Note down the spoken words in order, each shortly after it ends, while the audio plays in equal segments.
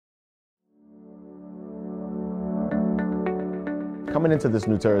Coming into this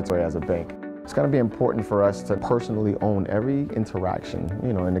new territory as a bank, it's going to be important for us to personally own every interaction,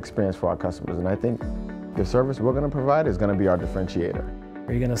 and experience for our customers. And I think the service we're going to provide is going to be our differentiator.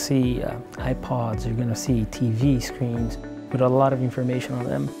 You're going to see iPods, you're going to see TV screens with a lot of information on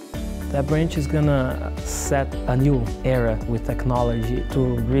them. That branch is going to set a new era with technology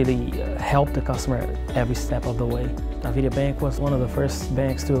to really help the customer every step of the way. Avidia Bank was one of the first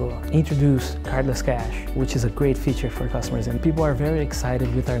banks to introduce cardless cash, which is a great feature for customers, and people are very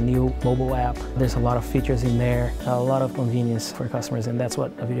excited with our new mobile app. There's a lot of features in there, a lot of convenience for customers, and that's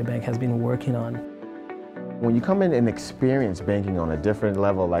what Avidia Bank has been working on. When you come in and experience banking on a different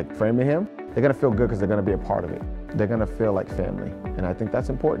level like Framingham, they're going to feel good because they're going to be a part of it. They're going to feel like family, and I think that's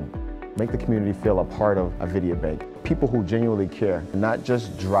important. Make the community feel a part of Avidia Bank. People who genuinely care, not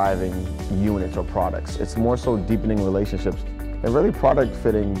just driving units or products. It's more so deepening relationships and really product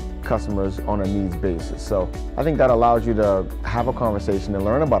fitting customers on a needs basis. So I think that allows you to have a conversation and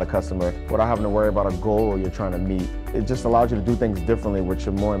learn about a customer without having to worry about a goal you're trying to meet. It just allows you to do things differently, which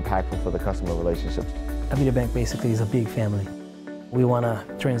are more impactful for the customer relationships. Avidia Bank basically is a big family. We want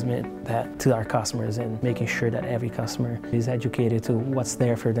to transmit that to our customers and making sure that every customer is educated to what's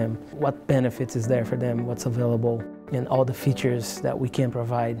there for them, what benefits is there for them, what's available, and all the features that we can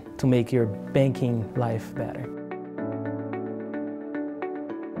provide to make your banking life better.